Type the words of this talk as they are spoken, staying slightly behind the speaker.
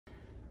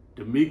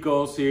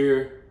BCloud's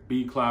here,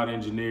 BCloud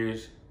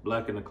Engineers,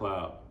 Black in the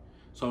Cloud.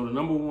 So the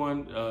number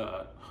one,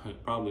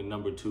 probably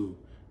number two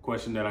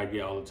question that I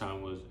get all the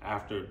time was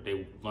after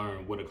they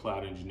learn what a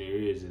cloud engineer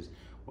is,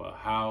 well,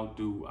 how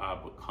do I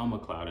become a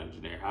cloud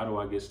engineer? How do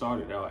I get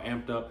started? They're all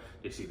amped up.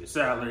 They see the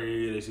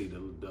salary, they see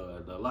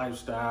the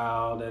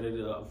lifestyle that it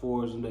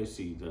affords them. They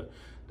see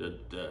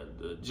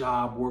the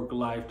job work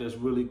life that's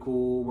really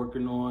cool,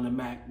 working on a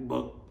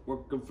MacBook,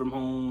 working from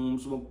home,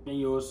 smoking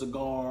your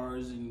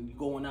cigars and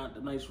going out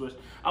to nice restaurants.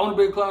 I want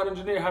to be a cloud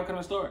engineer. How can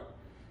I start?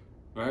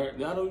 Right?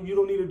 You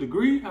don't need a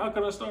degree. How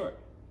can I start?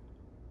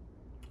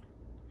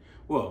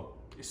 Well,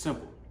 it's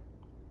simple.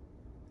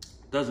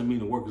 Doesn't mean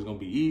the work is going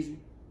to be easy,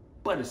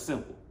 but it's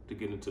simple to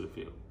get into the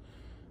field.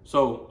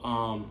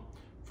 So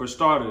for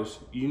starters,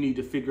 you need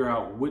to figure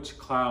out which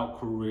cloud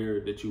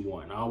career that you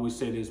want. And I always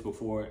say this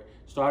before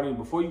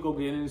you go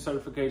get any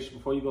certification,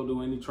 before you go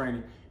do any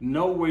training,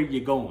 know where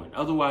you're going.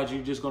 Otherwise,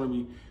 you're just going to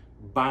be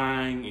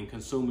buying and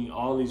consuming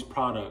all these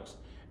products,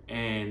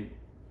 and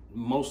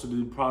most of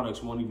the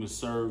products won't even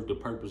serve the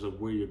purpose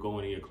of where you're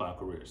going in your cloud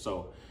career.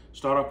 So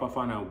start off by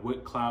finding out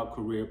what cloud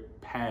career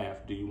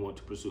path do you want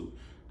to pursue.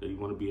 Do you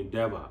want to be in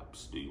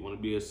DevOps? Do you want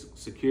to be a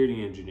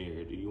security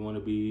engineer? Do you want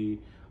to be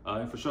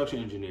an infrastructure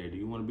engineer? Do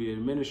you want to be an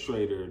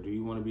administrator? Do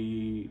you want to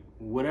be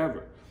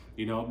whatever?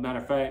 Matter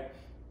of fact,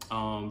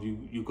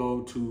 you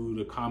go to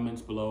the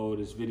comments below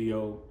this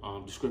video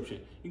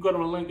description. You go to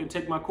the link and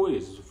take my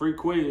quiz. It's a free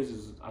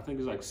quiz. I think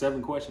it's like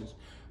 7 questions,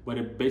 but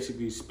it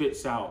basically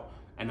spits out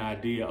an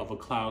idea of a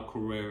cloud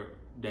career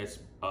that's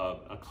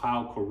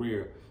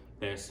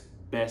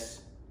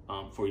best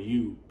for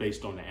you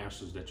based on the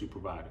answers that you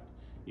provided.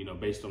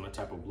 Based on the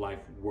type of life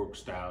work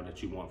style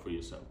that you want for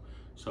yourself.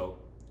 So,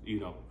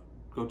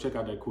 go check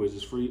out that quiz.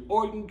 It's free.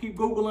 Or you can keep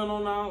Googling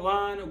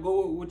online or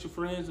go with your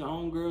friends and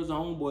homegirls and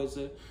homeboys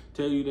that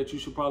tell you that you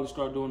should probably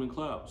start doing in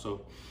cloud.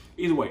 So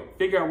either way,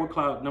 figure out what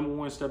cloud. Number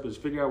one step is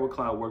figure out what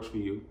cloud works for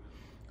you.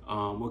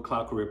 What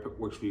cloud career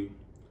works for you.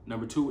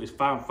 Number two is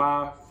find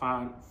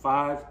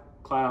five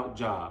cloud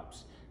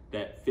jobs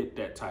that fit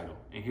that title.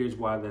 And here's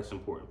why that's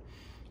important.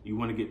 You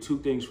want to get 2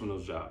 things from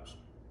those jobs.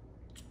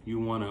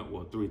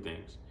 3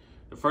 things.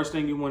 The first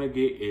thing you want to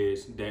get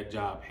is that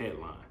job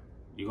headline.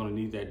 You're going to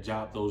need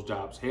those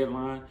jobs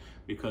headline,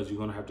 because you're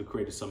going to have to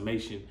create a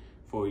summation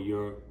for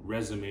your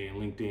resume and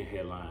LinkedIn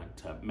headline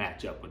to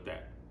match up with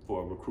that.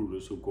 For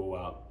recruiters who go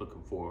out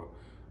looking for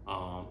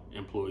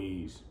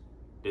employees,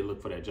 they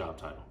look for that job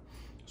title.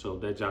 So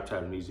that job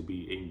title needs to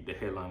be in the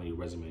headline of your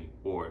resume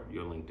or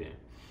your LinkedIn.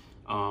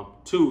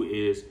 2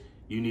 is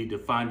you need to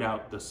find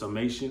out the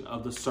summation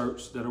of the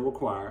certs that are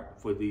required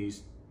for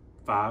these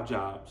 5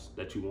 jobs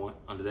that you want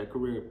under that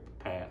career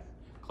path,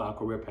 cloud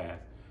career path.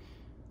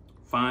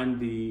 Find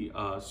the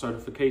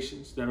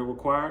certifications that are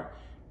required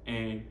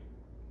and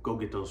go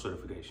get those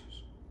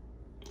certifications.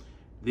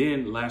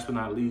 Then last but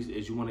not least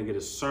is you want to get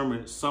a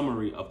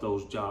summary of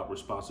those job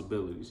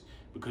responsibilities,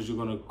 because you're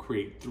going to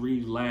create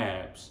 3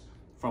 labs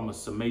from a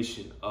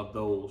summation of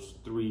those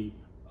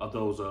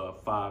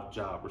 5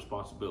 job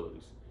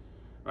responsibilities,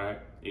 right?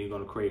 And you're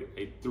going to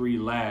create 3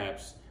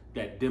 labs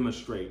that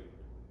demonstrate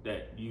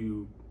that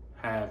you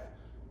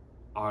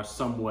are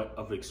somewhat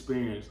of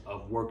experience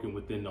of working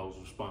within those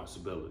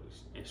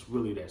responsibilities. It's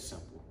really that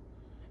simple.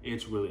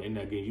 And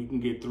again, you can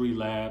get 3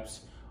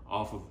 labs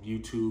off of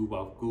YouTube,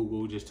 off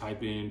Google. Just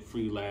type in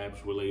free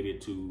labs related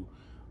to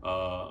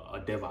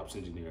a DevOps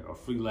engineer, or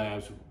free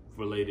labs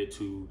related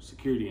to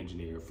security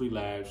engineer, free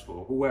labs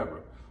for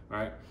whoever,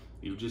 right?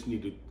 You just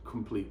need to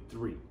complete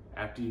 3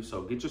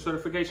 so get your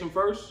certification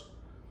first.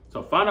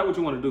 So find out what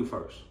you want to do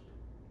first.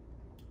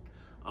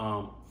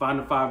 Find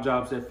the 5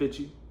 jobs that fit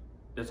you.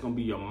 That's going to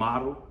be your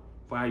model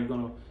for how you're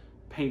going to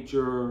paint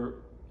your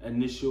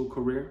initial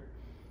career.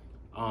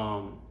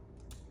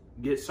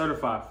 Get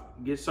certified.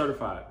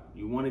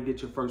 You want to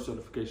get your first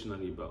certification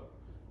under your belt.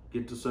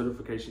 Get the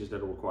certifications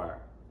that are required.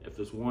 If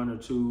it's 1 or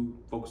 2,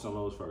 focus on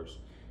those first.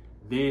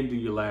 Then do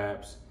your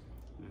labs.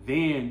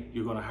 Then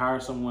you're going to hire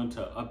someone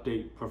to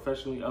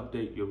professionally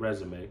update your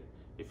resume.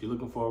 If you're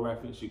looking for a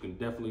reference, you can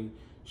definitely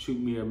shoot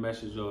me a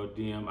message or a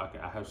DM.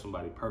 I have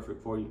somebody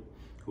perfect for you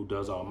who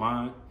does all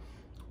mine.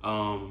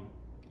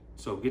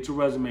 So get your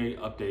resume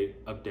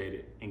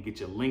updated and get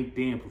your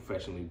LinkedIn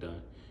professionally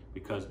done,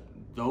 because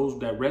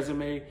that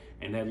resume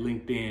and that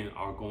LinkedIn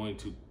are going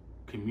to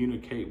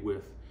communicate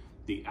with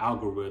the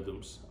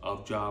algorithms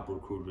of job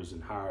recruiters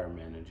and hiring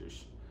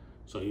managers.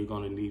 So you're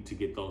going to need to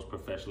get those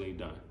professionally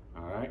done.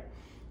 All right.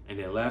 And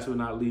then last but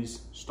not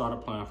least, start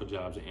applying for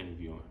jobs and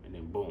interviewing. And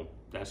then boom,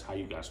 that's how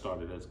you got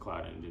started as a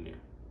cloud engineer.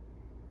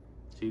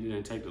 See, it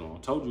didn't take that long. I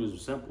told you it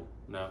was simple.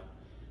 Now,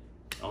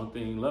 the only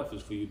thing left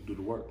is for you to do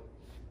the work.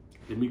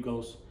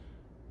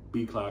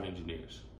 BCloud Engineers.